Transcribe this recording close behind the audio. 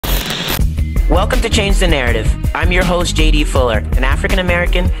Welcome to Change the Narrative. I'm your host, JD Fuller, an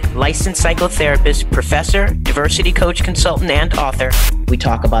African-American licensed psychotherapist, professor, diversity coach, consultant, and author. We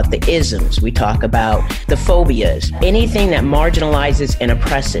talk about the isms. We talk about the phobias, anything that marginalizes and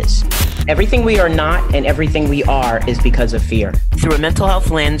oppresses. Everything we are not and everything we are is because of fear. Through a mental health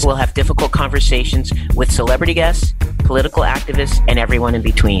lens, we'll have difficult conversations with celebrity guests, political activists, and everyone in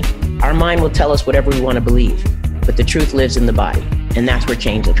between. Our mind will tell us whatever we want to believe, but the truth lives in the body, and that's where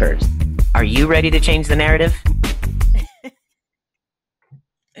change occurs. Are you ready to change the narrative?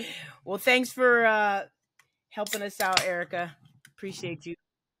 Well, thanks for helping us out, Erica. Appreciate you.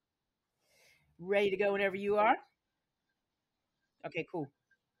 Ready to go whenever you are? Okay, cool.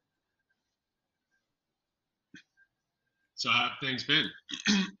 So how have things been?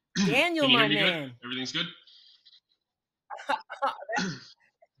 Daniel, Can you my hear me man. good? Everything's good?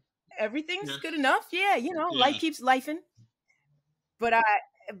 Everything's Yeah. good enough. Yeah, life keeps lifing.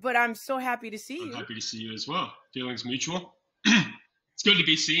 But I'm so happy to see I'm you. happy to see you as well. Feelings mutual. It's good to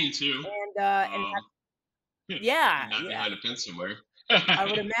be seen too. And yeah, Not behind a fence somewhere. I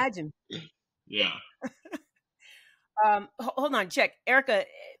would imagine. Yeah. Hold on, check. Erica,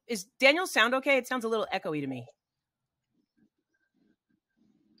 is Daniel's sound okay? It sounds a little echoey to me.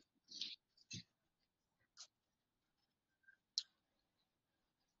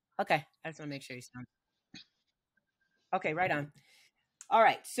 Okay, I just want to make sure you sound okay. Right on. All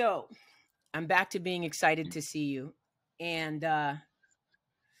right, so I'm back to being excited to see you, and I'd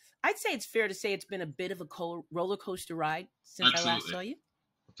say it's fair to say it's been a bit of a roller coaster ride since I last saw you.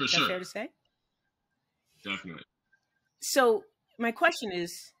 For Is sure. that fair to say? Definitely. So my question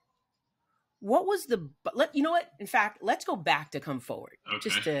is, what was you know what? In fact, let's go back to come forward,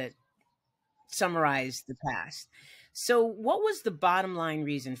 just to summarize the past. So what was the bottom line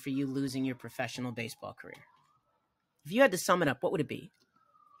reason for you losing your professional baseball career? If you had to sum it up, what would it be?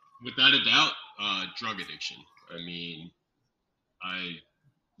 Without a doubt, drug addiction. I mean, I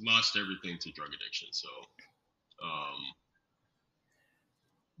lost everything to drug addiction. So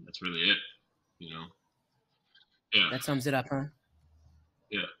that's really it, Yeah. That sums it up, huh?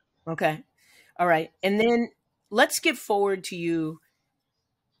 Yeah. Okay. All right. And then let's skip forward to you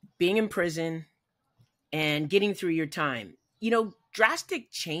being in prison and getting through your time.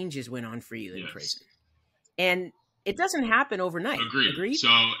 Drastic changes went on for you in prison. And it doesn't happen overnight. Agreed? So,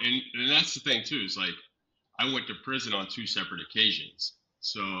 and that's the thing too, is like, I went to prison on 2 separate occasions.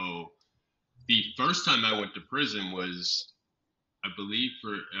 So the first time I went to prison was, I believe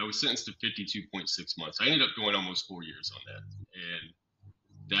I was sentenced to 52.6 months. I ended up going almost 4 years on that. And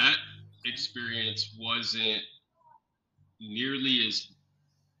that experience wasn't nearly as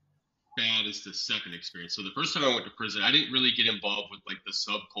bad as the second experience. So the first time I went to prison, I didn't really get involved with like the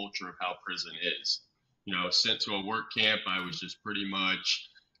subculture of how prison is. Sent to a work camp, I was just pretty much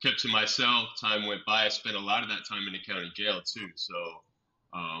kept to myself. Time went by. I spent a lot of that time in the county jail too. So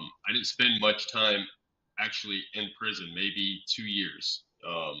I didn't spend much time actually in prison, maybe 2 years.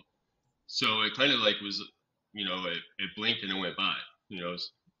 So it kind of like was, it blinked and it went by.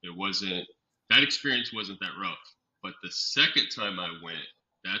 It wasn't, that experience wasn't that rough. But the second time I went,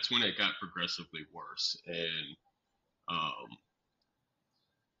 that's when it got progressively worse. And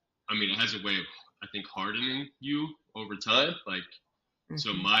it has a way of, I think, hardening you over time. Like,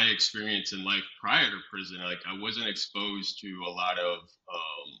 so my experience in life prior to prison, like I wasn't exposed to a lot of,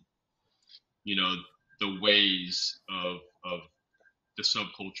 the ways of the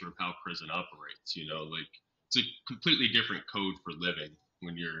subculture of how prison operates. Like it's a completely different code for living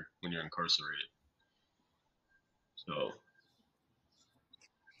when you're incarcerated.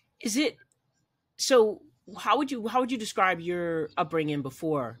 So, how would you describe your upbringing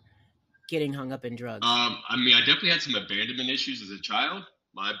before getting hung up in drugs? I definitely had some abandonment issues as a child.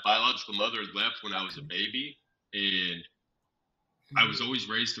 My biological mother left when I was a baby, and I was always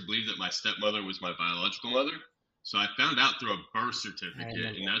raised to believe that my stepmother was my biological mother. So I found out through a birth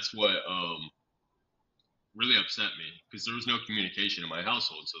certificate, and that's what really upset me, because there was no communication in my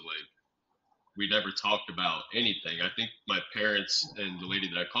household. So like, we never talked about anything. I think my parents and the lady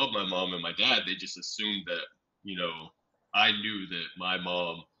that I called my mom and my dad, they just assumed that, I knew that my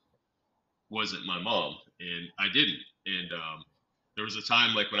mom wasn't my mom, and I didn't. And there was a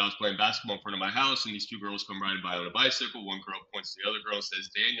time like when I was playing basketball in front of my house, and these 2 girls come riding by on a bicycle. One girl points to the other girl and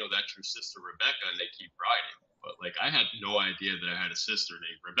says, "Daniel, that's your sister Rebecca," and they keep riding. But like, I had no idea that I had a sister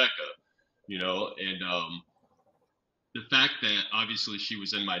named Rebecca, and the fact that obviously she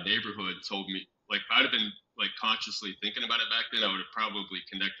was in my neighborhood told me, like, if I'd have been like consciously thinking about it back then, I would have probably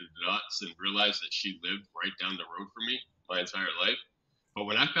connected the dots and realized that she lived right down the road from me my entire life. But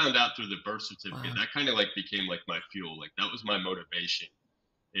when I found out through the birth certificate, that kind of like became like my fuel. Like, that was my motivation.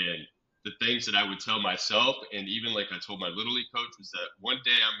 And the things that I would tell myself, and even like I told my Little League coach, was that one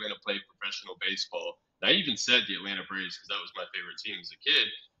day I'm going to play professional baseball. And I even said the Atlanta Braves, because that was my favorite team as a kid.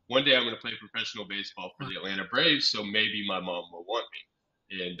 One day I'm going to play professional baseball for the Atlanta Braves, so maybe my mom will want me.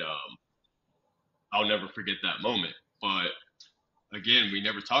 And I'll never forget that moment. But again, we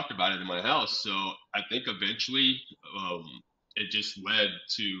never talked about it in my house. So I think eventually it just led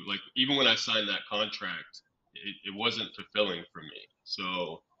to, like, even when I signed that contract, it wasn't fulfilling for me.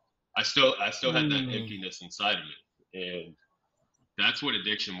 So I still had that emptiness inside of me. And that's what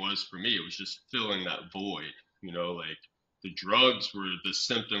addiction was for me. It was just filling that void, you know, like the drugs were the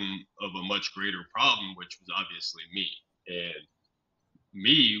symptom of a much greater problem, which was obviously me. And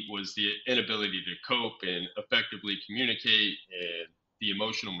me was the inability to cope and effectively communicate, and the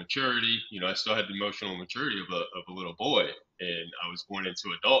emotional maturity. You know, I still had the emotional maturity of a little boy, and I was born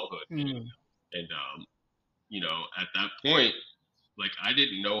into adulthood. And you know, at that point, like, I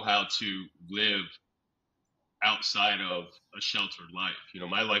didn't know how to live outside of a sheltered life. You know,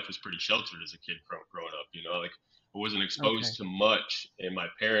 my life was pretty sheltered as a kid growing up, you know, like I wasn't exposed to much, and my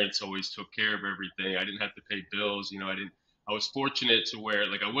parents always took care of everything. I didn't have to pay bills. You know, I was fortunate to where,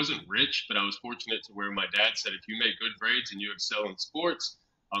 like, I wasn't rich, but I was fortunate to where my dad said, if you make good grades and you excel in sports,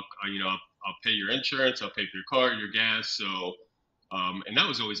 I'll pay your insurance, I'll pay for your car, your gas. So, and that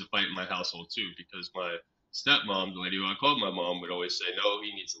was always a fight in my household too, because my stepmom, the lady who I called my mom, would always say, no,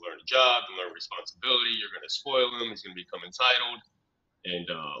 he needs to learn a job and learn responsibility. You're going to spoil him. He's going to become entitled. And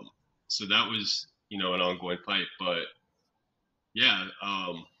so that was, you know, an ongoing fight. But yeah.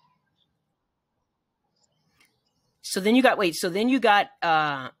 So then you got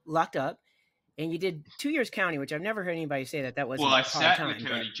locked up, and you did 2 years county, which I've never heard anybody say that wasn't. Well, I sat in the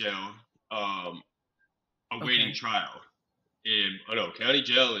county jail awaiting trial. And county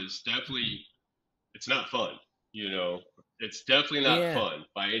jail is definitely, it's not fun, you know. It's definitely not fun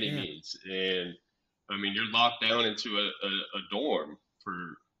by any means. And I mean, you're locked down into a dorm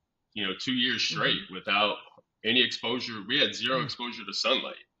for, you know, 2 years straight without any exposure. We had zero exposure to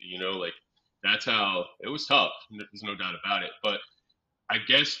sunlight, you know, like that's how it was tough. There's no doubt about it. But I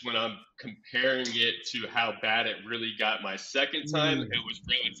guess when I'm comparing it to how bad it really got my second time, it was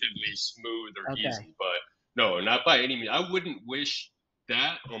relatively smooth or easy. But no, not by any means. I wouldn't wish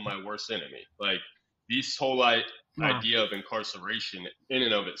that on my worst enemy. Like, this whole idea of incarceration in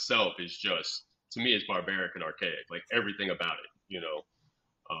and of itself is just, to me, is barbaric and archaic. Like, everything about it, you know.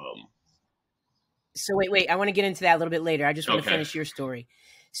 So wait, I want to get into that a little bit later. I just want to finish your story.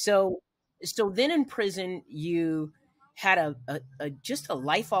 So then in prison, you had a just a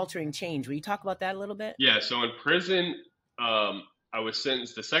life-altering change. Will you talk about that a little bit? Yeah, so in prison, I was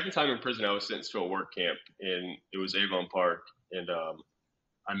sentenced, the second time in prison, I was sentenced to a work camp, and it was Avon Park. And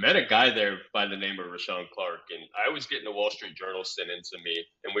I met a guy there by the name of Rashawn Clark, and I was getting a Wall Street Journal sent into me,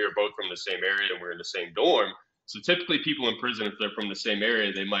 and we were both from the same area, and we were in the same dorm. So typically people in prison, if they're from the same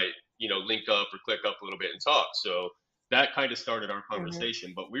area, they might, you know, link up or click up a little bit and talk. So that kind of started our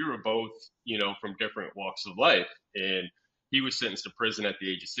conversation. But we were both, you know, from different walks of life. And he was sentenced to prison at the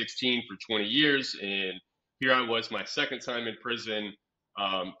age of 16 for 20 years. And here I was, my second time in prison,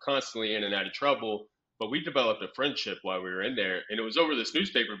 constantly in and out of trouble. But we developed a friendship while we were in there. And it was over this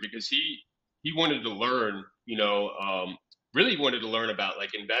newspaper because he wanted to learn, you know, really wanted to learn about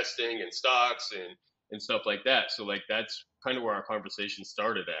like investing and stocks and stuff like that. So like, that's kind of where our conversation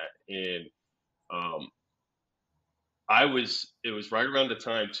started at. And it was right around the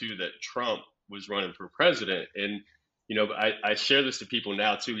time too that Trump was running for president. And, you know, I share this to people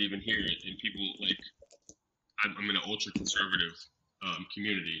now too, even here, and people like, I'm in an ultra conservative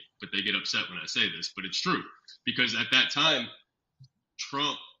community, but they get upset when I say this, but it's true, because at that time,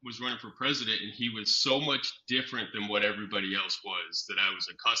 Trump was running for president, and he was so much different than what everybody else was that I was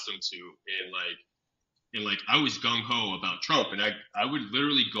accustomed to. And I was gung-ho about Trump, and I would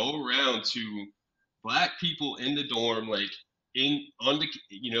literally go around to Black people in the dorm, like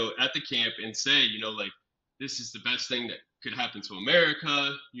you know, at the camp, and say, you know, like, this is the best thing that could happen to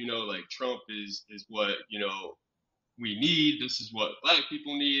America. You know, like, Trump is what, you know, we need. This is what Black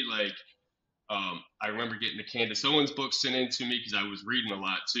people need. Like, I remember getting the Candace Owens book sent in to me because I was reading a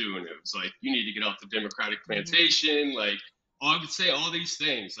lot too, and it was like, you need to get off the Democratic plantation. Like, I would say all these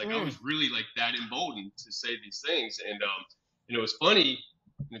things. Like, I was really like that emboldened to say these things. And it was funny,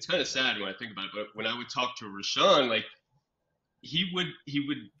 and it's kind of sad when I think about it, but when I would talk to Rashawn, like, he would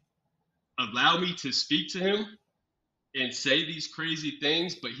allow me to speak to him and say these crazy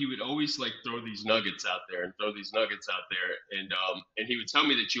things, but he would always like throw these nuggets out there. And he would tell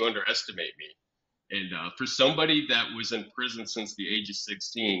me that you underestimate me. And for somebody that was in prison since the age of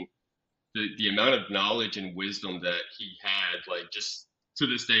 16, the amount of knowledge and wisdom that he had, like, just to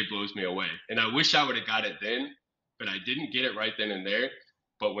this day blows me away. And I wish I would have got it then, but I didn't get it right then and there.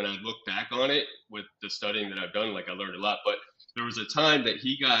 But when I look back on it with the studying that I've done, like I learned a lot. But there was a time that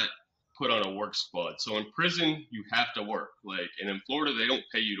he got put on a work squad. So in prison, you have to work. Like, and in Florida, they don't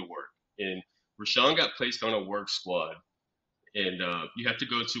pay you to work. And Rashawn got placed on a work squad. And you have to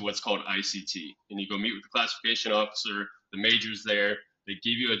go to what's called ICT. And you go meet with the classification officer, the major's there. They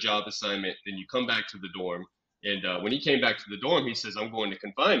give you a job assignment. Then you come back to the dorm. And when he came back to the dorm, he says, I'm going to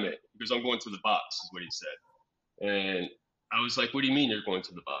confinement. Because I'm going to the box, is what he said. And I was like, what do you mean you're going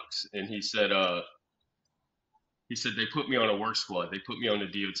to the box? And he said, they put me on a work squad. They put me on a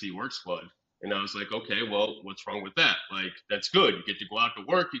DOT work squad. And I was like, okay, well, what's wrong with that? Like, that's good. You get to go out to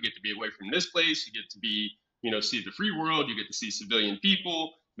work. You get to be away from this place. You get to be, see the free world. You get to see civilian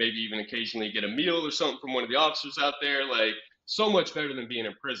people, maybe even occasionally get a meal or something from one of the officers out there. Like, so much better than being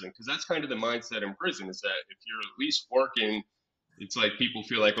in prison. Because that's kind of the mindset in prison, is that if you're at least working, it's like people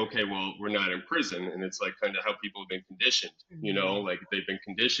feel like, okay, well, we're not in prison. And it's like kind of how people have been conditioned, like they've been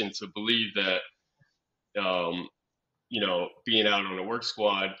conditioned to believe that, being out on a work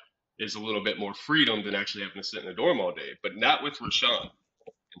squad is a little bit more freedom than actually having to sit in a dorm all day. But not with Rashawn.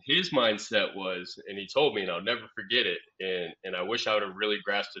 And his mindset was, and he told me, and I'll never forget it, and I wish I would have really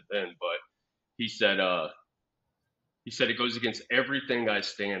grasped it then, but he said it goes against everything I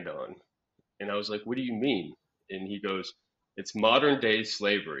stand on. And I was like, what do you mean? And he goes, it's modern day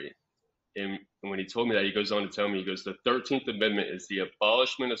slavery. And when he told me that, he goes on to tell me, he goes, the 13th Amendment is the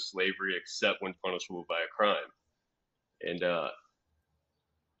abolishment of slavery except when punishable by a crime. And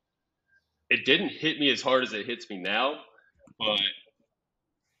it didn't hit me as hard as it hits me now, but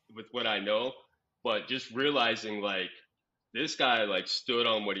with what I know, but just realizing like this guy like stood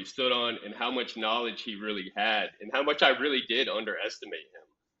on what he stood on and how much knowledge he really had and how much I really did underestimate him.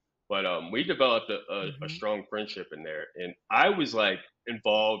 But we developed a strong friendship in there. And I was like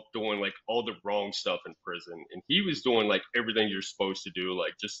involved doing like all the wrong stuff in prison. And he was doing like everything you're supposed to do,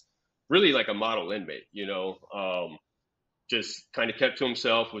 like just really like a model inmate, just kind of kept to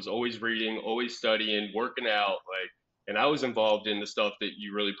himself, was always reading, always studying, working out, like, and I was involved in the stuff that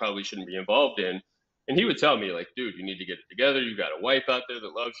you really probably shouldn't be involved in. And he would tell me like, dude, you need to get it together. You got a wife out there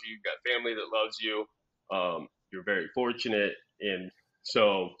that loves you. You got family that loves you. You're very fortunate. And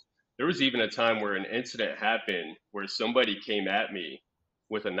so there was even a time where an incident happened where somebody came at me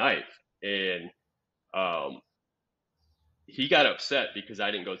with a knife, and he got upset because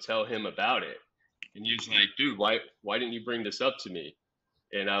I didn't go tell him about it. And he was like, dude, why didn't you bring this up to me?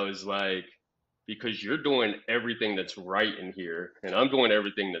 And I was like, because you're doing everything that's right in here, and I'm doing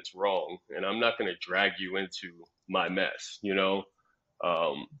everything that's wrong, and I'm not going to drag you into my mess,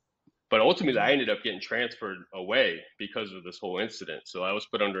 But ultimately, I ended up getting transferred away because of this whole incident. So I was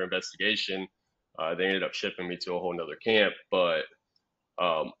put under investigation. They ended up shipping me to a whole nother camp. But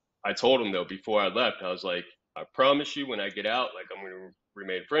I told them, though, before I left, I was like, I promise you when I get out, like, I'm going to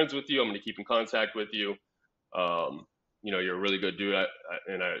remain friends with you. I'm going to keep in contact with you. You're a really good dude,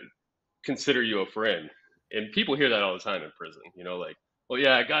 and I consider you a friend. And people hear that all the time in prison, like, well,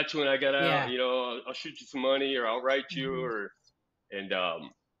 yeah, I got you when I get out, I'll shoot you some money or I'll write you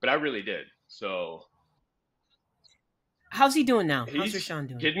but I really did. So how's he doing now? How's Rashawn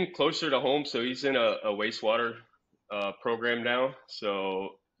doing? Getting closer to home. So he's in a wastewater program now.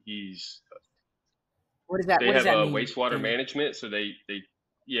 So what does that they have mean? Wastewater management. So they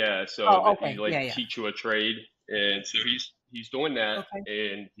teach you a trade. And so he's doing that,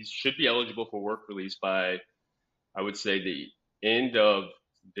 and he should be eligible for work release by, I would say, the end of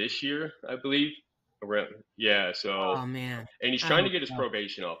this year, I believe. Oh man! And he's trying to get his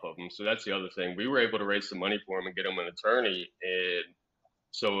probation off of him. So that's the other thing. We were able to raise some money for him and get him an attorney. And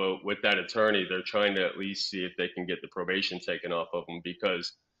so with that attorney, they're trying to at least see if they can get the probation taken off of him,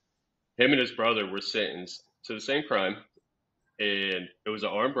 because him and his brother were sentenced to the same crime, and it was an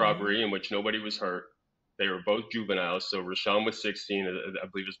armed robbery in which nobody was hurt. They were both juveniles. So Rashawn was 16. I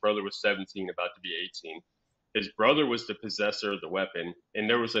believe his brother was 17, about to be 18. His brother was the possessor of the weapon. And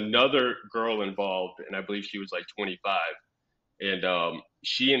there was another girl involved, and I believe she was like 25. And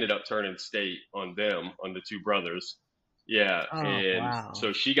she ended up turning state on them, on the two brothers. Yeah.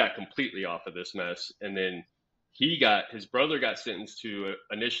 So she got completely off of this mess. And then his brother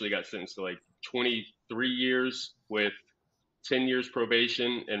initially got sentenced to like 23 years with 10 years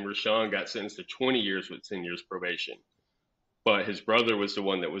probation, and Rashawn got sentenced to 20 years with 10 years probation. But his brother was the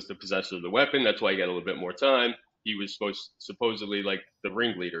one that was the possessor of the weapon. That's why he got a little bit more time. He was supposedly like the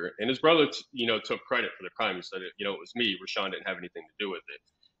ringleader, and his brother, took credit for the crime. He said, it was me. Rashawn didn't have anything to do with it.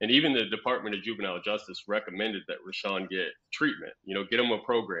 And even the Department of Juvenile Justice recommended that Rashawn get treatment, get him a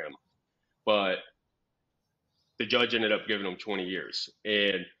program. But the judge ended up giving him 20 years.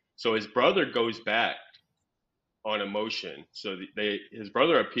 And so his brother goes back on a motion. So his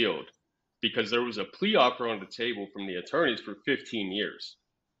brother appealed because there was a plea offer on the table from the attorneys for 15 years.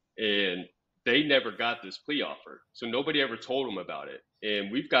 And they never got this plea offer. So nobody ever told him about it.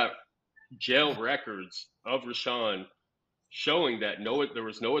 And we've got jail records of Rashawn showing that there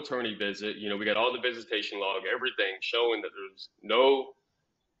was no attorney visit. You know, we got all the visitation log, everything showing that there was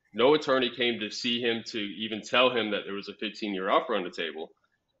no attorney came to see him to even tell him that there was a 15-year offer on the table.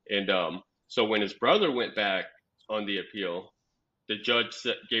 And so when his brother went back on the appeal, the judge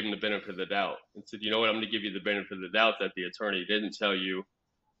gave him the benefit of the doubt and said, you know what, I'm going to give you the benefit of the doubt that the attorney didn't tell you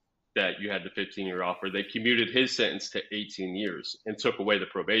that you had the 15-year offer. They commuted his sentence to 18 years and took away the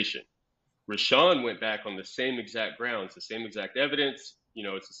probation. Rashawn went back on the same exact grounds, the same exact evidence, you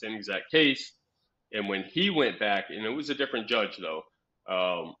know, it's the same exact case. And when he went back, and it was a different judge though,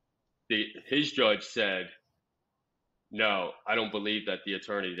 his judge said, no, I don't believe that the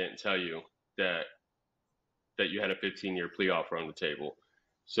attorney didn't tell you that you had a 15-year plea offer on the table.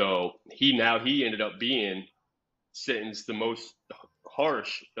 So he ended up being sentenced the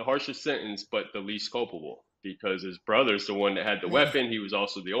harshest sentence, but the least culpable, because his brother's the one that had the weapon. He was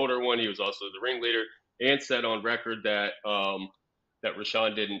also the older one. He was also the ringleader, and said on record that that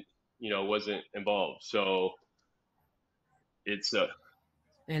Rashawn wasn't involved. So it's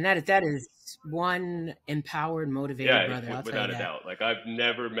and that is one empowered, motivated brother. I'll without a doubt. Like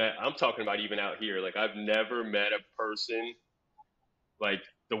I'm talking about even out here. Like I've never met a person like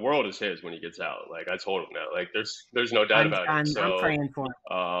the world is his when he gets out. Like I told him that. Like there's no doubt about it. So I'm praying for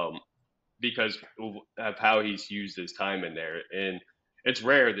him. Because of how he's used his time in there. And it's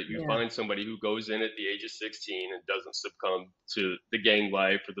rare that you find somebody who goes in at the age of 16 and doesn't succumb to the gang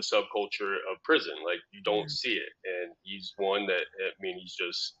life or the subculture of prison. Like you don't see it. And he's one that, I mean,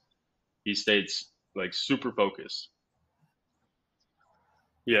 he stayed like super focused.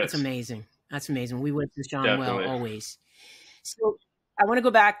 Yes. That's amazing. That's amazing. We wish Rashawn well always. So I want to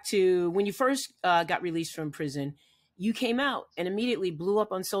go back to when you first got released from prison. You came out and immediately blew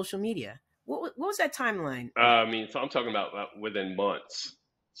up on social media. What was that timeline? I mean, so I'm talking about within months.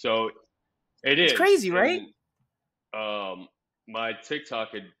 So it's crazy, right? And, my TikTok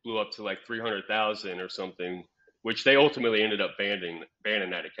had blew up to like 300,000 or something, which they ultimately ended up banning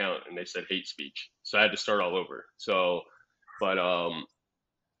that account, and they said hate speech. So I had to start all over. So, but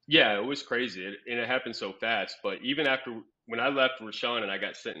yeah, it was crazy, and it happened so fast. But even after when I left Rashawn and I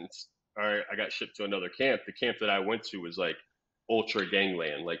got sentenced, or I got shipped to another camp, the camp that I went to was like ultra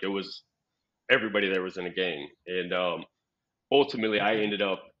gangland. Like it was everybody there was in a gang. And ultimately I ended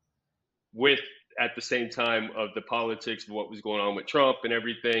up at the same time of the politics of what was going on with Trump and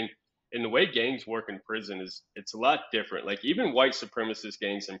everything. And the way gangs work in prison it's a lot different. Like even white supremacist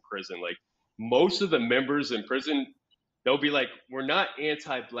gangs in prison, like most of the members in prison, they'll be like, we're not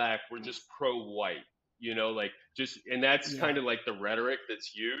anti-black, we're just pro-white, you know, like and that's kind of like the rhetoric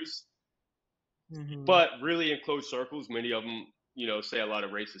that's used. Mm-hmm. But really in closed circles, many of them, you know, say a lot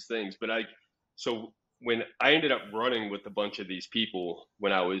of racist things. But so when I ended up running with a bunch of these people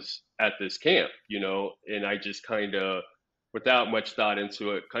when I was at this camp, you know, and I just kind of, without much thought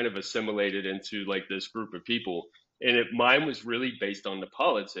into it, kind of assimilated into like this group of people. And mine was really based on the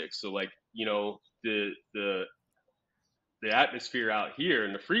politics. So like, you know, the atmosphere out here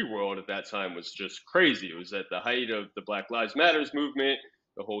in the free world at that time was just crazy. It was at the height of the Black Lives Matters movement,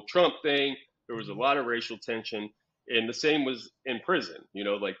 the whole Trump thing. There was a lot of racial tension, and the same was in prison. You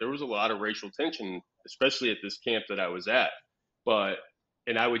know, like there was a lot of racial tension, especially at this camp that I was at.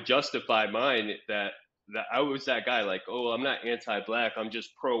 And I would justify mine that I was that guy, like, oh, I'm not anti-black, I'm just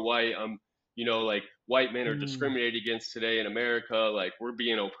pro-white. I'm, you know, like white men are discriminated against today in America. Like we're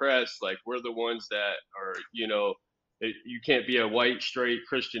being oppressed. Like we're the ones that are, you know, you can't be a white, straight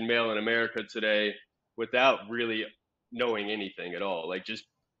Christian male in America today without really knowing anything at all. Like just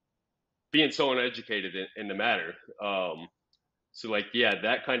being so uneducated in the matter. So like, yeah,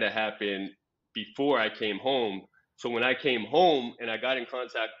 that kind of happened before I came home. So when I came home and I got in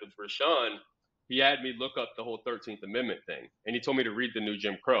contact with Rashawn, he had me look up the whole 13th Amendment thing. And he told me to read The New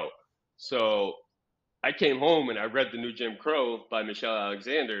Jim Crow. So I came home and I read The New Jim Crow by Michelle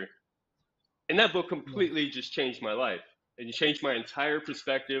Alexander. And that book completely just changed my life. And it changed my entire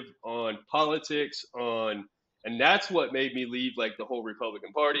perspective on politics, and that's what made me leave like the whole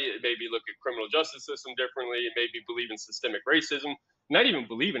Republican Party. It made me look at criminal justice system differently. It made me believe in systemic racism. Not even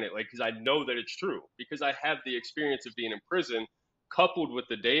believe in it, like, because I know that it's true. Because I have the experience of being in prison, coupled with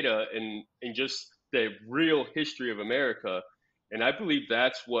the data and just the real history of America. And I believe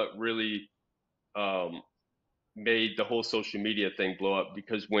that's what really made the whole social media thing blow up.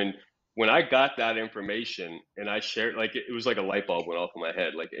 Because when when I got that information and I shared, like, it was like a light bulb went off in my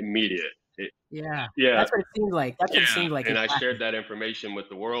head, like immediate. Yeah. Yeah. That's what it seemed like. That's what it seemed like. And I Exactly. shared that information with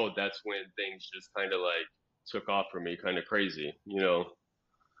the world. That's when things just kind of like took off for me, kind of crazy, you know?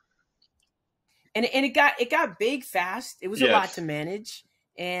 And it got big fast. It was a lot Yes. to manage.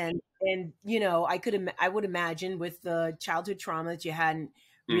 And you know, I would imagine with the childhood trauma that you hadn't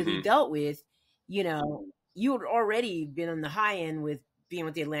really Mm-hmm. dealt with, you know, you had already been on the high end with being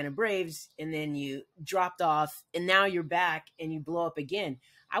with the Atlanta Braves, and then you dropped off, and now you're back and you blow up again.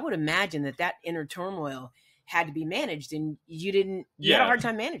 I would imagine that inner turmoil had to be managed, and you had a hard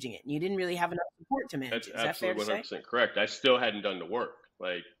time managing it. And you didn't really have enough support to manage it. Is that fair to say? That's absolutely 100% correct. I still hadn't done the work.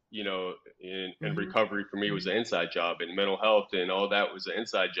 Like, you know, and recovery for me was an inside job, and mental health and all that was an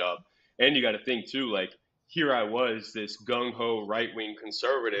inside job. And you got to think too, like, here I was, this gung-ho right-wing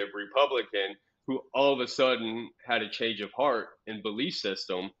conservative Republican who all of a sudden had a change of heart and belief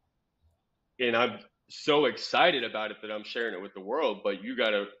system. And I'm so excited about it that I'm sharing it with the world, but you got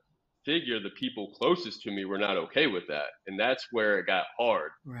to figure the people closest to me were not okay with that. And that's where it got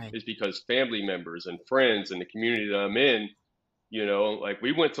hard, Right. is because family members and friends and the community that I'm in, you know, like,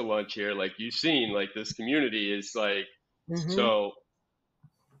 we went to lunch here, like you've seen, like, this community is like, so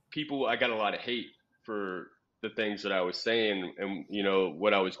people, I got a lot of hate for the things that I was saying and, you know,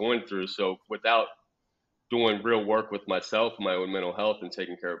 what I was going through. So without doing real work with myself, my own mental health, and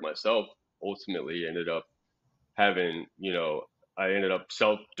taking care of myself, ultimately ended up having, you know, I ended up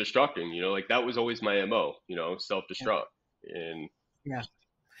self-destructing, you know, like, that was always my MO, you know, self-destruct. And yeah,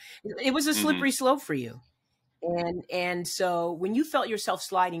 it was a slippery slope for you. And so when you felt yourself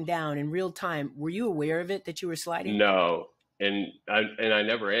sliding down in real time, were you aware of it, that you were sliding? No. And I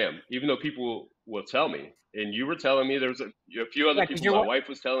never am, even though people will tell me. And you were telling me, there was a few other people, my wife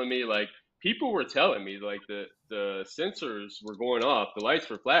was telling me, like, people were telling me, like, the sensors were going off, the lights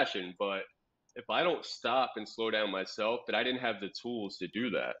were flashing, but if I don't stop and slow down myself, that I didn't have the tools to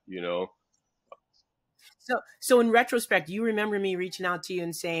do that, you know? So in retrospect, do you remember me reaching out to you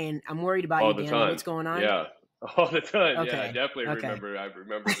and saying, I'm worried about you, Daniel, what's going on? Yeah. All the time. Okay. Yeah, I definitely remember. I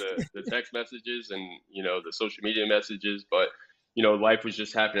remember the text messages and, you know, the social media messages, but, you know, life was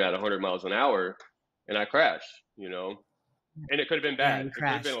just happening at 100 miles an hour and I crashed, you know, and it could have been bad. It could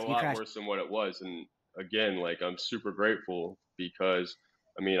have been a lot worse than what it was. And again, like, I'm super grateful because,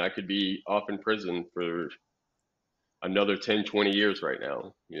 I mean, I could be off in prison for another 10, 20 years right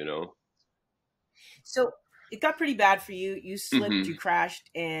now, you know? So it got pretty bad for you. You slipped, you crashed,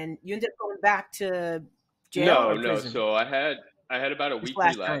 and you ended up going back to jail or prison? No. So I had about a week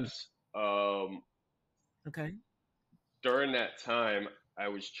relapse. Okay. During that time, I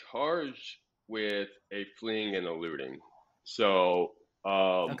was charged with a fleeing and eluding. So,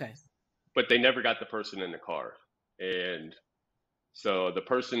 but they never got the person in the car. And so the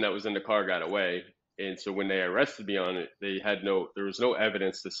person that was in the car got away. And so when they arrested me on it, there was no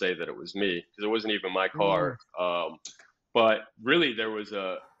evidence to say that it was me, because it wasn't even my car. But really, there was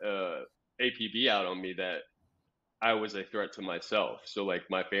a APB out on me that I was a threat to myself. So, like,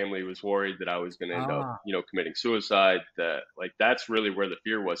 my family was worried that I was going to end up, you know, committing suicide. That, like, that's really where the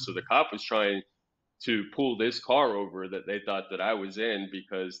fear was. So the cop was trying to pull this car over that they thought that I was in,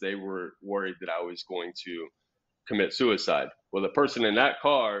 because they were worried that I was going to commit suicide. Well, the person in that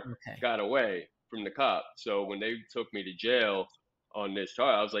car got away from the cop. So when they took me to jail on this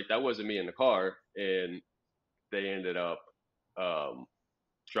charge, I was like, that wasn't me in the car. And they ended up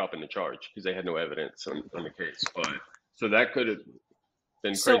dropping the charge because they had no evidence on the case. But so that could have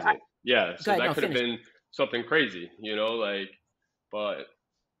been crazy. So that could have been something crazy, you know, like, but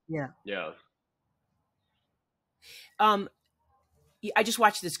yeah. I just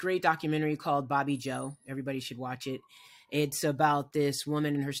watched this great documentary called Bobby Joe. Everybody should watch it. It's about this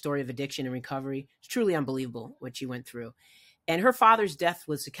woman and her story of addiction and recovery. It's truly unbelievable what she went through. And her father's death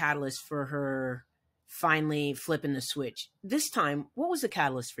was the catalyst for her finally flipping the switch. This time, what was the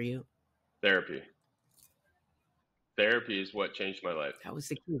catalyst for you? Therapy. Therapy is what changed my life. That was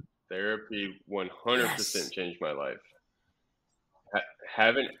the key. Therapy 100% changed my life.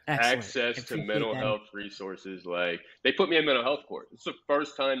 Having access to mental health resources, like, they put me in mental health court. It's the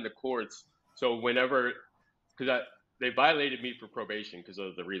first time the courts, so whenever, because they violated me for probation because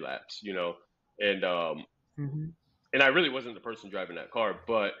of the relapse, you know, and and I really wasn't the person driving that car,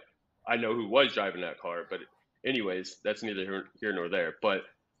 but I know who was driving that car. But anyways, that's neither here nor there. But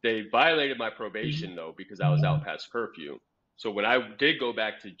they violated my probation, though, because I was out past curfew. So when I did go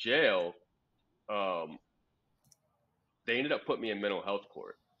back to jail, they ended up putting me in mental health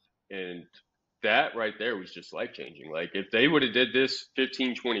court. And that right there was just life-changing. Like, if they would have did this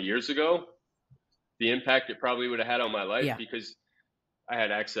 15, 20 years ago, the impact it probably would have had on my life, because I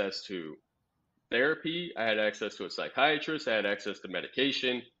had access to therapy, I had access to a psychiatrist, I had access to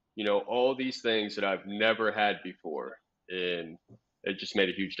medication, all these things that I've never had before. And it just made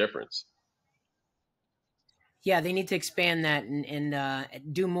a huge difference. Yeah, they need to expand that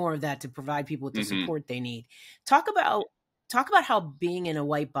and do more of that to provide people with the support they need. Talk about how being in a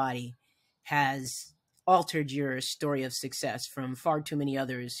white body has altered your story of success from far too many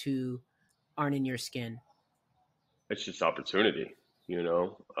others who aren't in your skin. It's just opportunity,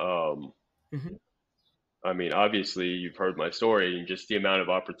 Mm-hmm. I mean, obviously you've heard my story and just the amount of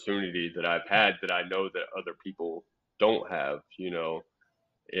opportunity that I've had that I know that other people don't have,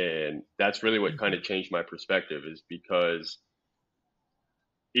 and that's really what kind of changed my perspective, is because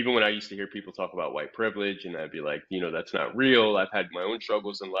even when I used to hear people talk about white privilege, and I'd be like, that's not real. I've had my own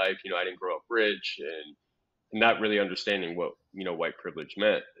struggles in life. I didn't grow up rich, and not really understanding what, white privilege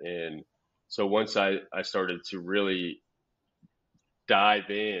meant. And so once I started to really dive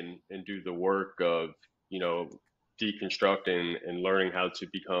in and do the work of, deconstructing and learning how to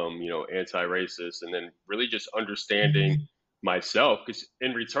become, anti-racist, and then really just understanding myself, because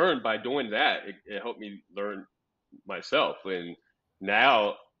in return, by doing that, it helped me learn myself. And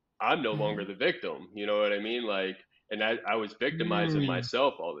now I'm no longer the victim, you know what I mean? Like, and I was victimizing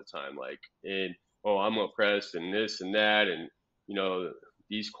myself all the time, like, and, oh, I'm oppressed and this and that, and,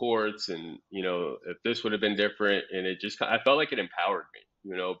 these courts, and, if this would have been different. And I felt like it empowered me,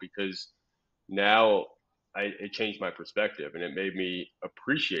 because now it changed my perspective, and it made me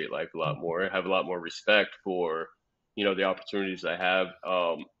appreciate life a lot more, have a lot more respect for, the opportunities I have,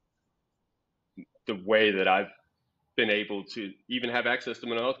 the way that I've been able to even have access to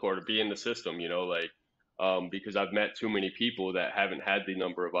mental health care, to be in the system, because I've met too many people that haven't had the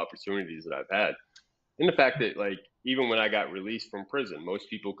number of opportunities that I've had. And the fact that, like, even when I got released from prison, most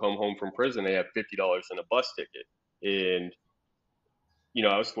people come home from prison, they have $50 in a bus ticket. And,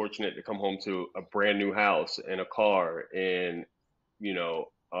 I was fortunate to come home to a brand new house and a car and,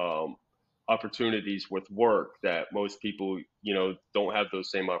 opportunities with work that most people, don't have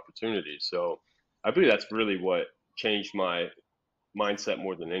those same opportunities. So I believe that's really what changed my mindset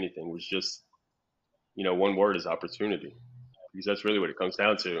more than anything, was just, one word is opportunity, because that's really what it comes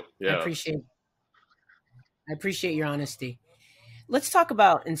down to. Yeah. I appreciate your honesty. Let's talk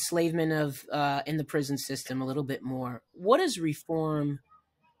about enslavement of in the prison system a little bit more. What does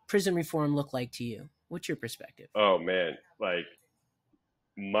prison reform look like to you? What's your perspective? Oh man, like,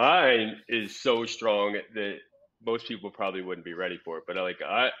 mine is so strong that most people probably wouldn't be ready for it. But like,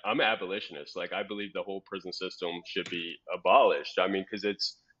 I'm an abolitionist. Like, I believe the whole prison system should be abolished. I mean, because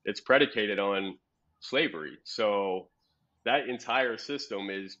it's predicated on slavery. So that entire system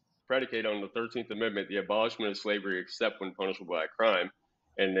is predicated on the 13th Amendment, the abolishment of slavery except when punishable by crime.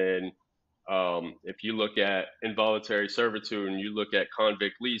 And then if you look at involuntary servitude, and you look at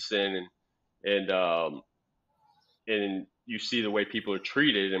convict leasing, and you see the way people are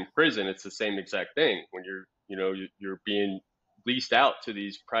treated in prison, it's the same exact thing. When you're being leased out to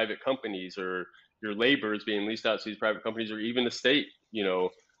these private companies, or your labor is being leased out to these private companies, or even the state,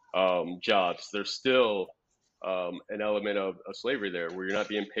 jobs, there's still an element of slavery there, where you're not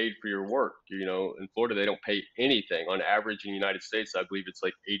being paid for your work. In Florida, they don't pay anything. On average in the United States, I believe it's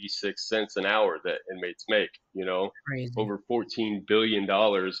like 86 cents an hour that inmates make, Crazy. over $14 billion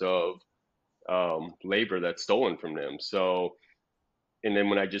of labor that's stolen from them. So, and then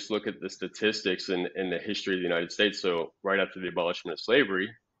when I just look at the statistics and the history of the United States, so right after the abolishment of slavery,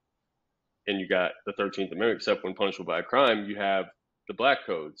 and you got the 13th Amendment, except when punishable by a crime, you have the black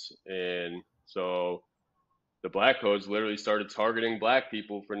codes. And so the black codes literally started targeting black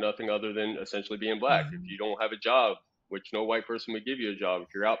people for nothing other than essentially being black. If you don't have a job, which no white person would give you a job, if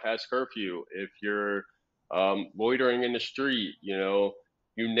you're out past curfew, if you're loitering in the street, you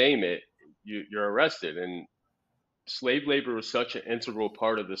name it, you're arrested. And slave labor was such an integral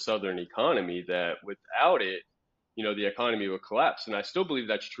part of the Southern economy that without it, the economy would collapse. And I still believe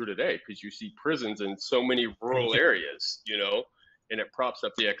that's true today, because you see prisons in so many rural areas, and it props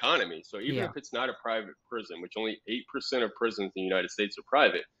up the economy. So even if it's not a private prison, which only 8% of prisons in the United States are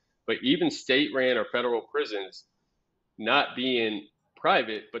private, but even state-ran or federal prisons not being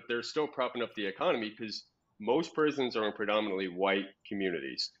private, but they're still propping up the economy, because most prisons are in predominantly white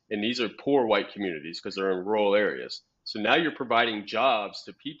communities. And these are poor white communities because they're in rural areas. So now you're providing jobs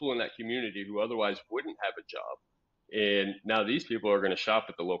to people in that community who otherwise wouldn't have a job. And now these people are going to shop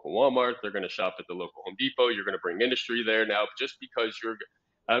at the local Walmart. They're going to shop at the local Home Depot. You're going to bring industry there now, just because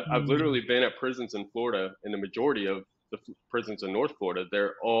I've literally been at prisons in Florida, and the majority of the prisons in North Florida,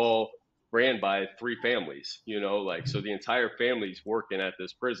 they're all ran by 3 families, like, so the entire family's working at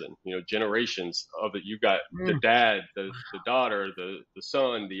this prison, generations of it. You got the dad, the daughter, the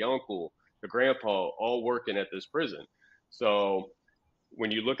son, the uncle, the grandpa, all working at this prison. So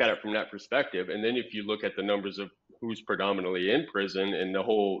when you look at it from that perspective, and then if you look at the numbers of who's predominantly in prison and the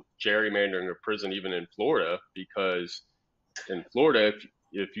whole gerrymandering of prison, even in Florida, because in Florida,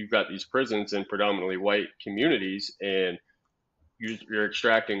 if you've got these prisons in predominantly white communities and you're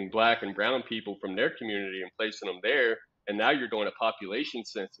extracting black and brown people from their community and placing them there, and now you're doing a population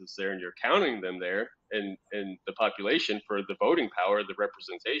census there and you're counting them there and the population for the voting power, the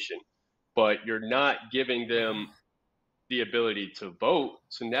representation, but you're not giving them the ability to vote.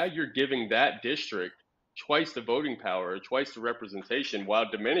 So now you're giving that district twice the voting power, twice the representation, while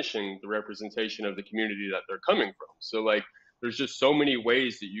diminishing the representation of the community that they're coming from. So like, there's just so many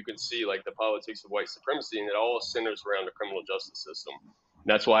ways that you can see like the politics of white supremacy, and it all centers around the criminal justice system. And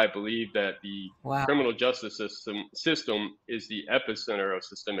that's why I believe that the criminal justice system is the epicenter of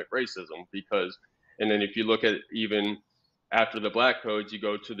systemic racism, because, and then if you look at even after the black codes, you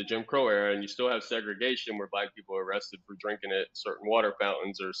go to the Jim Crow era and you still have segregation where black people are arrested for drinking at certain water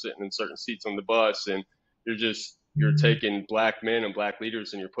fountains or sitting in certain seats on the bus. And you're taking black men and black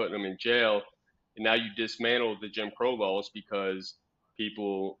leaders and you're putting them in jail. And now you dismantle the Jim Crow laws because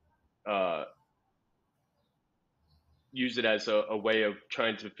people use it as a way of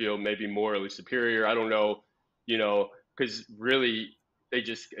trying to feel maybe morally superior. I don't know, because really it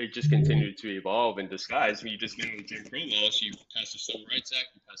just continued to evolve and disguise. When you dismantle the Jim Crow laws, you pass the Civil Rights Act,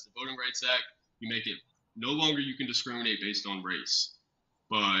 you pass the Voting Rights Act, you make it no longer you can discriminate based on race.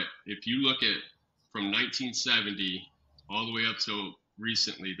 But if you look at from 1970 all the way up to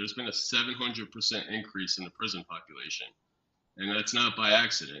recently, there's been a 700% increase in the prison population. And that's not by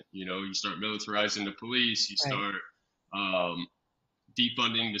accident. You start militarizing the police, you start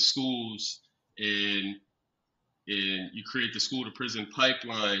defunding the schools, and you create the school to prison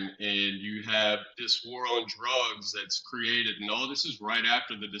pipeline, and you have this war on drugs that's created. And all this is right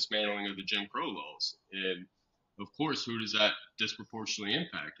after the dismantling of the Jim Crow laws. And of course, who does that disproportionately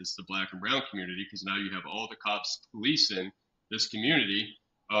impact? It's the black and brown community, because now you have all the cops policing this community.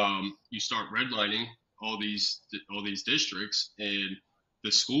 You start redlining all these districts, and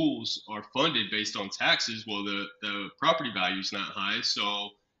the schools are funded based on taxes. Well, the property value is not high, so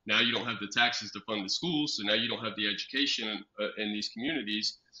now you don't have the taxes to fund the schools. So now you don't have the education in these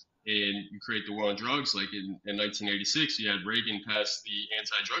communities, and you create the war on drugs. Like in 1986, you had Reagan pass the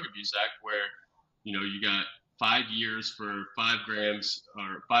Anti-Drug Abuse Act, where you got 5 years for 5 grams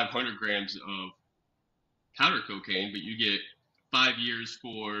or 500 grams of powder cocaine, but you get 5 years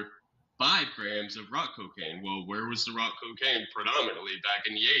for 5 grams of rock cocaine. Well, where was the rock cocaine predominantly back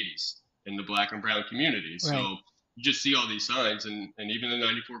in the 80s in the black and brown community? Right. So you just see all these signs, and even the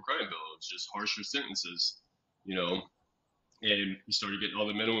 94 crime bill, it's just harsher sentences, and you started getting all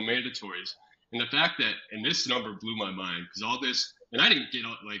the minimum mandatories. And the fact that, and this number blew my mind, because all this, and I didn't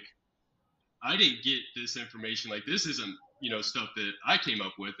get this information. Like, this isn't, stuff that I came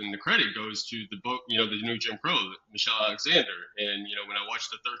up with, and the credit goes to the book, the new Jim Crow, Michelle Alexander. And, when I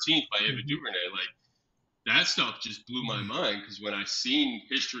watched The 13th by Ava DuVernay, like, that stuff just blew my mind, because when I seen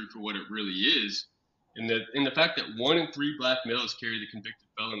history for what it really is, and the fact that 1 in 3 black males carry the convicted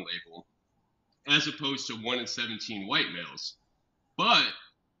felon label, as opposed to 1 in 17 white males. But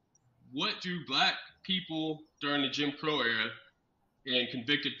what do black people during the Jim Crow era and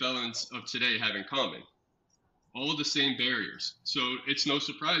convicted felons of today have in common? All the same barriers. So it's no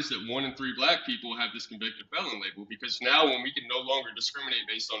surprise that 1 in 3 black people have this convicted felon label, because now when we can no longer discriminate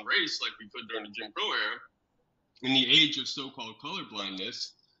based on race like we could during the Jim Crow era, in the age of so-called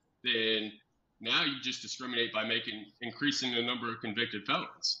colorblindness, then now you just discriminate by increasing the number of convicted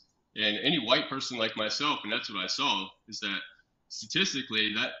felons. And any white person like myself, and that's what I saw, is that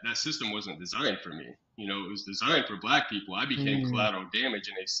statistically that system wasn't designed for me. It was designed for black people. I became collateral damage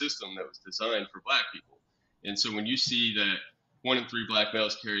in a system that was designed for black people. And so when you see that 1 in 3 black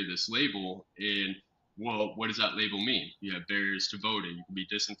males carry this label, and well, what does that label mean? You have barriers to voting. You can be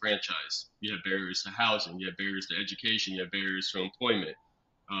disenfranchised. You have barriers to housing. You have barriers to education. You have barriers to employment.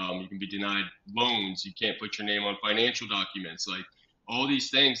 You can be denied loans. You can't put your name on financial documents. Like, all these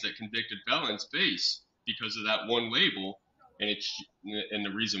things that convicted felons face because of that one label. And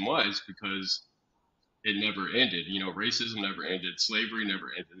the reason why is because it never ended. Racism never ended. Slavery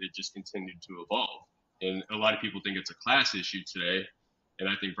never ended. It just continued to evolve. And a lot of people think it's a class issue today. And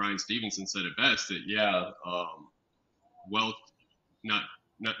I think Brian Stevenson said it best, that, wealth,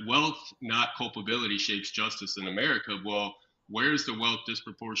 not culpability shapes justice in America. Well, where's the wealth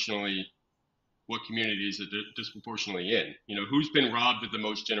disproportionately what communities are disproportionately in. You know, who's been robbed of the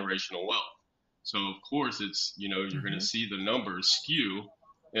most generational wealth. So of course it's, you know, you're going to see the numbers skew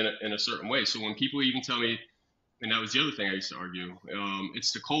in a certain way. So when people even tell me, and that was the other thing I used to argue,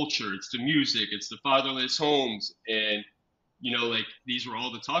 it's the culture, it's the music, it's the fatherless homes. And, you know, like these were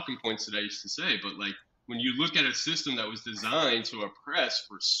all the talking points that I used to say. But like when you look at a system that was designed to oppress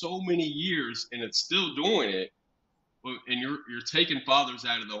for so many years and it's still doing it, and you're taking fathers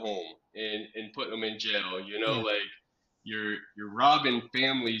out of the home and putting them in jail, you know, like you're robbing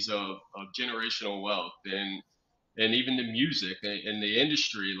families of generational wealth and even the music and the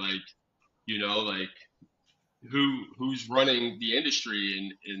industry, like, you know, like who's running the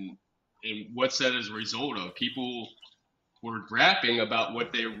industry and what's that as a result of? People were rapping about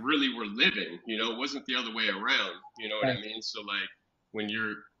what they really were living, you know, it wasn't the other way around, you know what I mean? So like when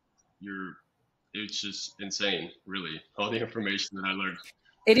you're it's just insane, really, all the information that I learned.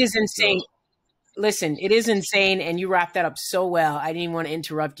 It is insane. Listen, it is insane, and you wrapped that up so well. I didn't even want to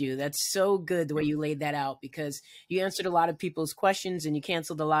interrupt you. That's so good the way you laid that out, because you answered a lot of people's questions and you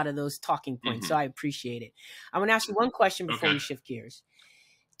canceled a lot of those talking points. So I appreciate it. I want to ask you one question before we shift gears.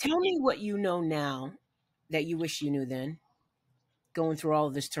 Tell me what you know now that you wish you knew then, going through all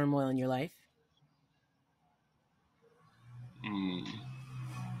of this turmoil in your life.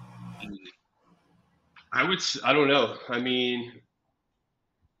 I don't know. I mean,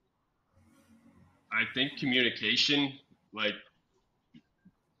 I think communication, like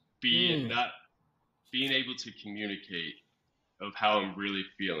being able to communicate of how I'm really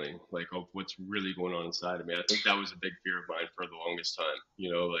feeling, like of what's really going on inside of me. I think that was a big fear of mine for the longest time.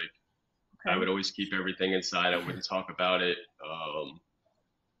 You know, like I would always keep everything inside. I wouldn't talk about it.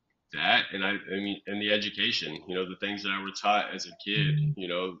 That and I mean, and the education, you know, the things that I were taught as a kid, you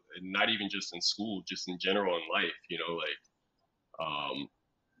know, not even just in school, just in general in life, you know, like,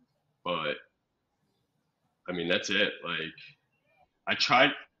 but I mean, that's it. Like I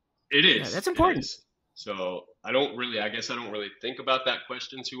tried, it is. Yeah, that's important. So I don't really think about that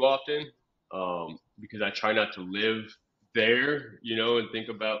question too often, because I try not to live there, you know, and think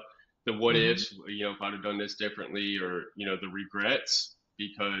about the what ifs, you know, if I'd have done this differently, or, you know, the regrets,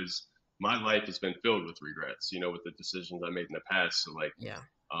 because my life has been filled with regrets, you know, with the decisions I made in the past. So like,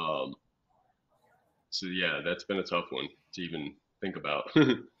 so yeah, that's been a tough one to even think about.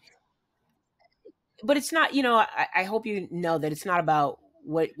 But it's not, you know, I hope you know that it's not about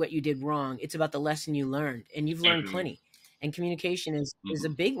what you did wrong. It's about the lesson you learned, and you've learned plenty. And communication is a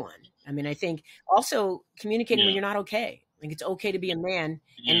big one. I mean, I think also communicating when you're not okay. Like it's okay to be a man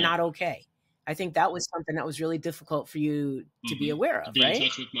and not okay. I think that was something that was really difficult for you to be aware of, to be right? in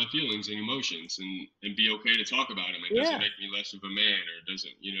touch with my feelings and emotions and be okay to talk about them. It doesn't make me less of a man, or it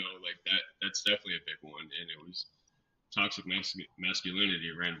doesn't, you know, like that's definitely a big one. And it was toxic masculinity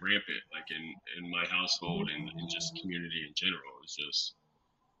ran rampant, like in my household and just community in general. It's just.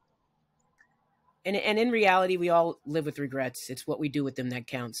 And in reality, we all live with regrets. It's what we do with them that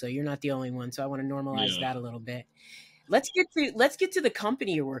counts. So you're not the only one. So I want to normalize that a little bit. Let's get to the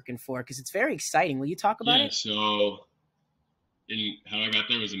company you're working for, because it's very exciting. Will you talk about it? So how I got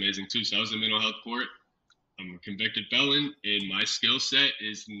there was amazing too. So I was in mental health court. I'm a convicted felon, and my skill set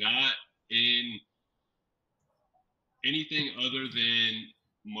is not in anything other than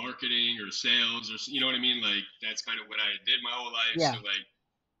marketing or sales, or, you know what I mean? Like that's kind of what I did my whole life. So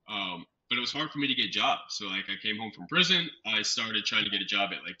like, but it was hard for me to get jobs. So like I came home from prison. I started trying to get a job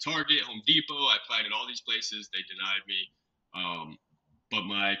at like Target, Home Depot. I applied at all these places. They denied me. But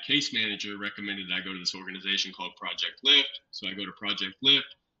my case manager recommended I go to this organization called Project Lift. So I go to Project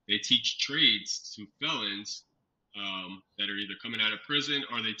Lift. They teach trades to felons that are either coming out of prison,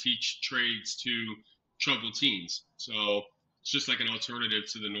 or they teach trades to troubled teens. So it's just like an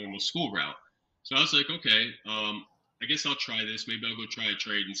alternative to the normal school route. So I was like, okay, I guess I'll try this. Maybe I'll go try a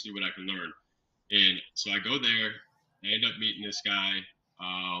trade and see what I can learn. And so I go there. I end up meeting this guy.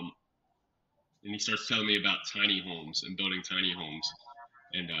 And he starts telling me about tiny homes and building tiny homes.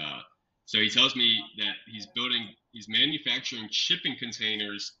 And so he tells me that he's manufacturing shipping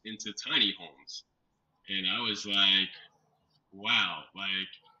containers into tiny homes. And I was like, wow.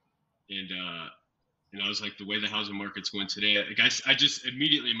 And I was like, the way the housing market's going today, like I just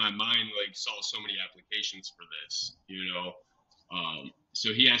immediately in my mind like saw so many applications for this, you know.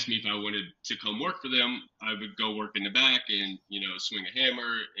 So he asked me if I wanted to come work for them. I would go work in the back and, you know, swing a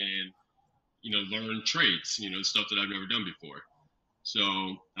hammer and, you know, learn trades, you know, stuff that I've never done before. So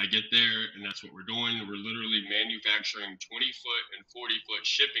I get there, and that's what we're doing. We're literally manufacturing 20-foot and 40-foot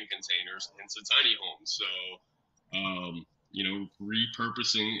shipping containers into tiny homes. So, you know,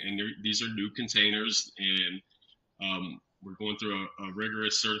 repurposing, and these are new containers, and we're going through a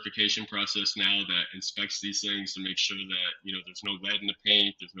rigorous certification process now that inspects these things to make sure that, you know, there's no lead in the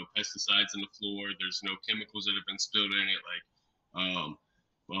paint, there's no pesticides in the floor, there's no chemicals that have been spilled in it.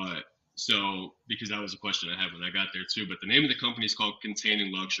 But so, because that was a question I had when I got there too, but the name of the company is called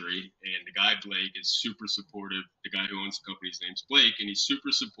Containing Luxury, and the guy Blake is super supportive. The guy who owns the company's name's Blake, and he's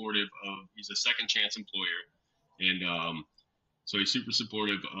super supportive of, he's a second chance employer. And so he's super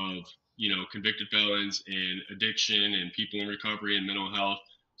supportive of, you know, convicted felons and addiction and people in recovery and mental health.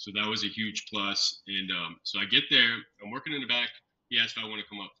 So that was a huge plus. And so I get there, I'm working in the back. He asked if I want to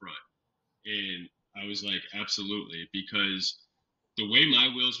come up front. And I was like, absolutely. Because the way my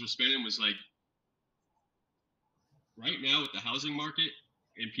wheels were spinning was like, right now with the housing market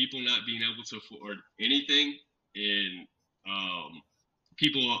and people not being able to afford anything, and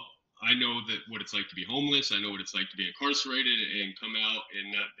people, I know that what it's like to be homeless. I know what it's like to be incarcerated and come out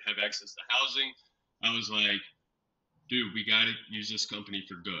and not have access to housing. I was like, dude, we got to use this company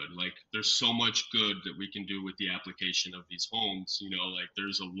for good. Like, there's so much good that we can do with the application of these homes. You know, like,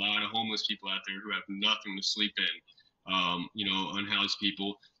 there's a lot of homeless people out there who have nothing to sleep in. You know, unhoused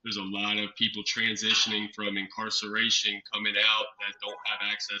people. There's a lot of people transitioning from incarceration coming out that don't have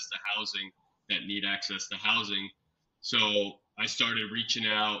access to housing, that need access to housing. So I started reaching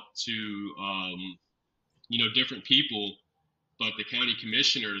out to, you know, different people, but the county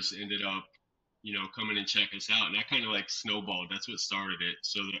commissioners ended up, you know, coming and check us out. And that kind of like snowballed. That's what started it.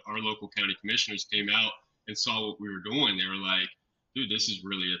 So our local county commissioners came out and saw what we were doing. They were like, dude, this is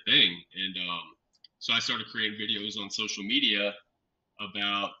really a thing. And so I started creating videos on social media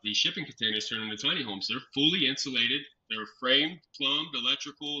about these shipping containers turning into tiny homes. They're fully insulated. They're framed, plumbed,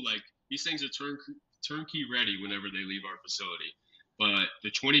 electrical. Like, these things are turnkey ready whenever they leave our facility. But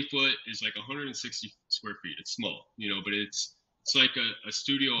the 20-foot is like 160 square feet. It's small, you know, but it's like a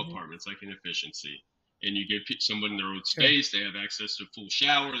studio apartment. It's like an efficiency. And you give someone their own space. They have access to a full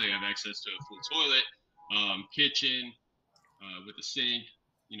shower. They have access to a full toilet, kitchen with a sink,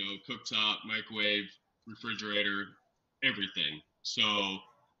 you know, cooktop, microwave, refrigerator, everything. So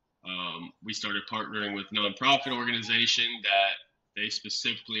we started partnering with a nonprofit organization that they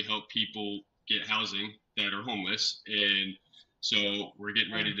specifically help people get housing that are homeless. And so we're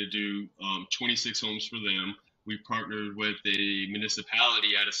getting ready to do 26 homes for them. We partnered with a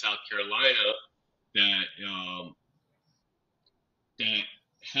municipality out of South Carolina that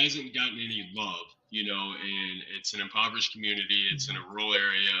hasn't gotten any love, you know, and it's an impoverished community. It's in a rural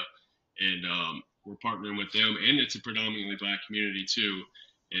area, and we're partnering with them, and it's a predominantly Black community too.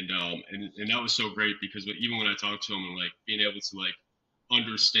 And that was so great, because even when I talked to them, and like being able to like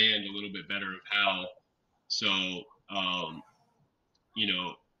understand a little bit better of how, so you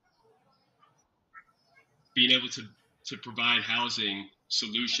know, being able to provide housing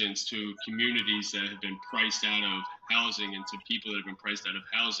solutions to communities that have been priced out of housing, and to people that have been priced out of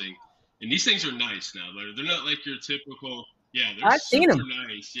housing. And these things are nice now. They're not like your typical, they're I've seen them.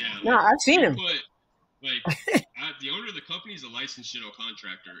 Nice. Yeah. No, I've seen them. The owner of the company is a licensed general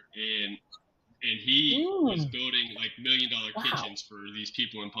contractor, and he was building like $1 million kitchens for these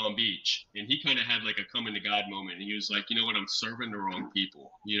people in Palm Beach. And he kind of had like a coming to God moment. And he was like, you know what, I'm serving the wrong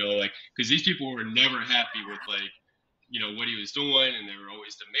people, you know, like, because these people were never happy with like, you know, what he was doing, and they were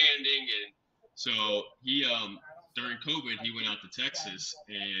always demanding. And so he, during COVID, he went out to Texas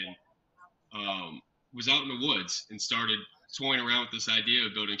and was out in the woods and started toying around with this idea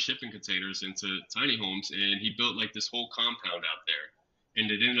of building shipping containers into tiny homes. And he built like this whole compound out there, and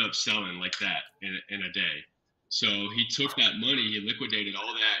it ended up selling like that in a day. So he took that money, he liquidated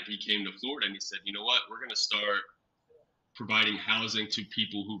all that, and he came to Florida, and he said, you know what, we're going to start providing housing to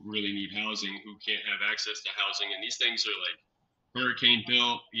people who really need housing, who can't have access to housing. And these things are like hurricane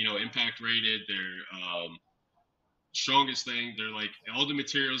built, you know, impact rated. They're strongest thing. They're like all the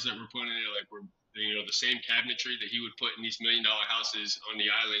materials that we're putting in it, like we're, you know, the same cabinetry that he would put in these $1 million houses on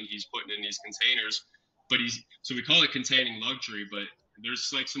the island, he's putting in these containers. But so we call it Containing Luxury, but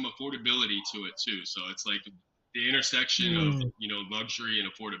there's like some affordability to it too. So it's like the intersection of, you know, luxury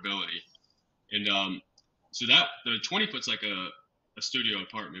and affordability. And so that the 20-foot's like a studio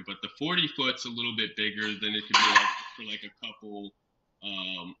apartment, but the 40-foot's a little bit bigger than it could be like for like a couple,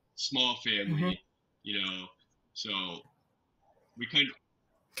 small family, you know. So we kind of.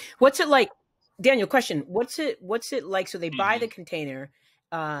 What's it like, Daniel? Question: What's it like? So they buy the container,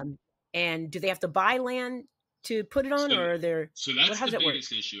 and do they have to buy land to put it on, or they're? So that's the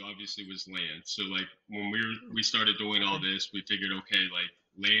biggest issue. Obviously, was land. So like when we started doing all this, we figured, okay, like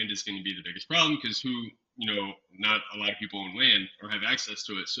land is going to be the biggest problem, because not a lot of people own land or have access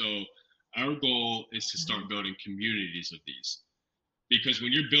to it. So our goal is to start building communities of these, because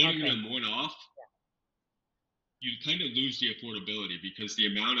when you're building them one off, you kind of lose the affordability because the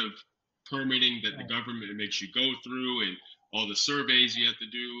amount of permitting that the government makes you go through and all the surveys you have to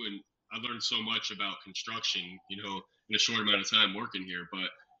do. And I learned so much about construction, you know, in a short amount of time working here, but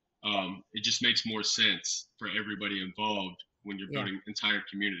it just makes more sense for everybody involved when you're building entire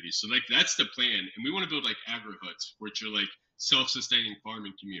communities. So like that's the plan. And we want to build like agri-huts, which are like self-sustaining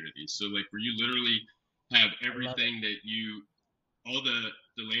farming communities. So like where you literally have everything that you, all the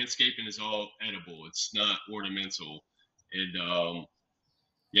landscaping is all edible. It's not ornamental. And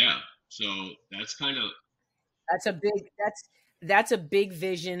yeah, so that's kind of, that's a big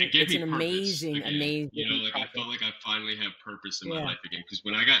vision. It's an amazing, amazing. You know, like I felt like I finally have purpose in my life again. Because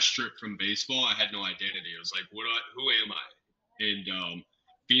when I got stripped from baseball, I had no identity. I was like, who am I? And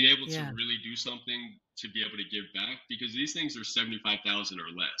being able to really do something to be able to give back, because these things are 75,000 or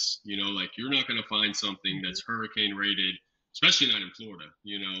less. You know, like you're not going to find something that's hurricane rated, especially not in Florida.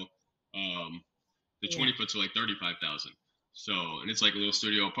 You know, the 20 foots are like 35,000. So, and it's like a little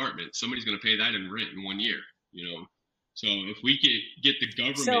studio apartment. Somebody's going to pay that in rent in 1 year. You know. So if we could get the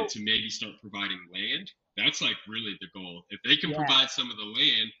government to maybe start providing land, that's like really the goal. If they can provide some of the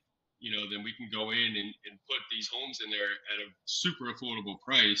land, you know, then we can go in and put these homes in there at a super affordable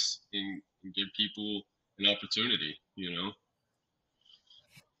price and give people an opportunity, you know.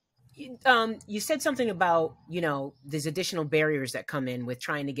 You said something about, you know, there's additional barriers that come in with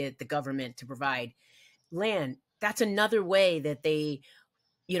trying to get the government to provide land. That's another way that they,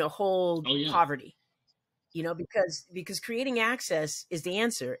 you know, hold poverty. You know, because creating access is the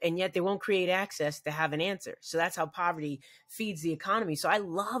answer, and yet they won't create access to have an answer. So that's how poverty feeds the economy. So I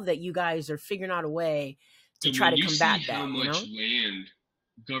love that you guys are figuring out a way to try to combat that. How much land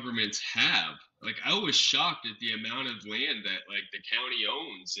governments have? Like I was shocked at the amount of land that like the county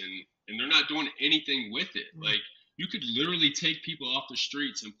owns, and they're not doing anything with it. Like you could literally take people off the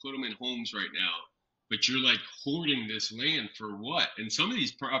streets and put them in homes right now, but you're like hoarding this land for what? And some of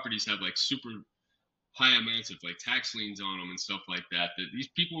these properties have like super high amounts of like tax liens on them and stuff like that these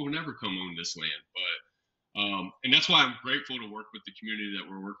people will never come own this land. But and that's why I'm grateful to work with the community that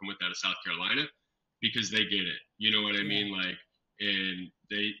we're working with out of South Carolina, because they get it, you know what I mean? Like, and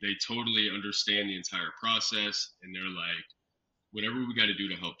they totally understand the entire process, and they're like, whatever we got to do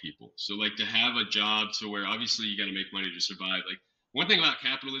to help people. So like to have a job, so where obviously you got to make money to survive. Like one thing about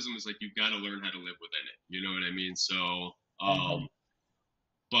capitalism is like you've got to learn how to live within it, you know what I mean? So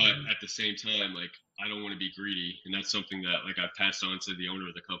but at the same time, like I don't want to be greedy, and that's something that like I passed on to the owner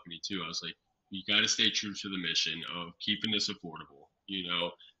of the company too. I was like, you got to stay true to the mission of keeping this affordable, you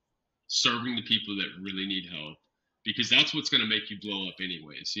know, serving the people that really need help, because that's what's going to make you blow up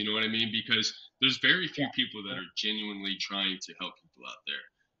anyways. You know what I mean? Because there's very few people that are genuinely trying to help people out there,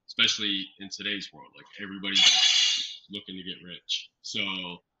 especially in today's world. Like everybody's looking to get rich. So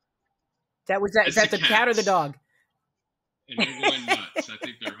is that the cat or the dog? And they're going nuts. I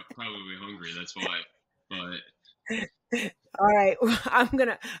think they're probably hungry. That's why. But all right, I'm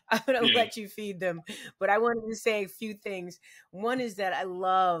gonna let you feed them. But I wanted to say a few things. One is that I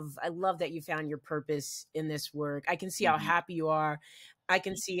love that you found your purpose in this work. I can see how happy you are. I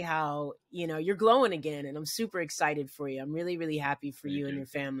can see how, you know, you're glowing again, and I'm super excited for you. I'm really, really happy for you and your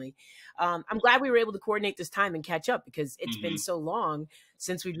family. I'm glad we were able to coordinate this time and catch up, because it's been so long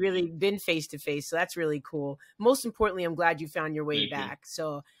since we'd really been face to face. So that's really cool. Most importantly, I'm glad you found your way back.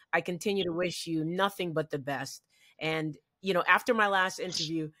 So I continue to wish you nothing but the best. And, you know, after your last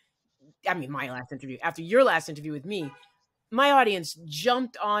interview with me, my audience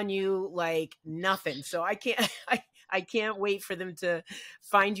jumped on you like nothing. So I can't wait for them to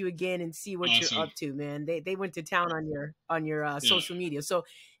find you again and see what you're up to, man. They went to town on your social media. So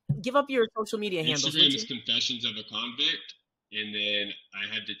give up your social media handles. Instagram is Confessions of a Convict. And then I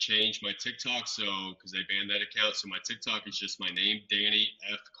had to change my TikTok, because they banned that account. So my TikTok is just my name, Danny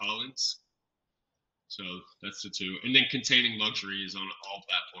F. Collins. So that's the two. And then Containing Luxury is on all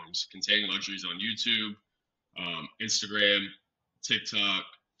platforms. Containing Luxury is on YouTube, Instagram, TikTok,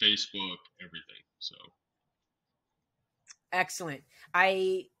 Facebook, everything. So. Excellent.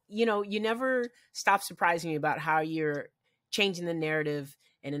 You never stop surprising me about how you're changing the narrative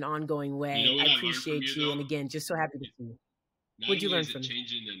in an ongoing way. You know I appreciate you. And again, just so happy to see you. What'd you learn from me?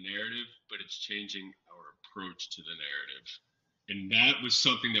 Changing the narrative, but it's changing our approach to the narrative. And that was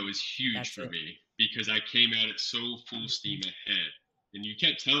something that was huge for me, because I came at it so full steam ahead. And you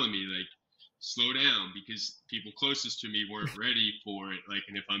kept telling me, like, slow down, because people closest to me weren't ready for it. Like,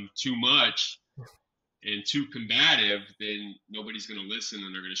 and if I'm too much and too combative, then nobody's going to listen,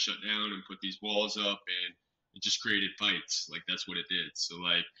 and they're going to shut down and put these walls up, and it just created fights. Like, that's what it did. So,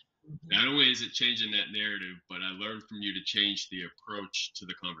 like, not only is it changing that narrative, but I learned from you to change the approach to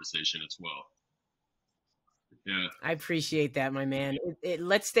the conversation as well. Yeah. I appreciate that, my man.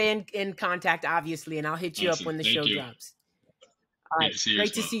 Let's stay in contact, obviously, and I'll hit you up when the show drops. All right.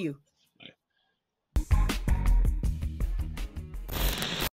 Great to see you.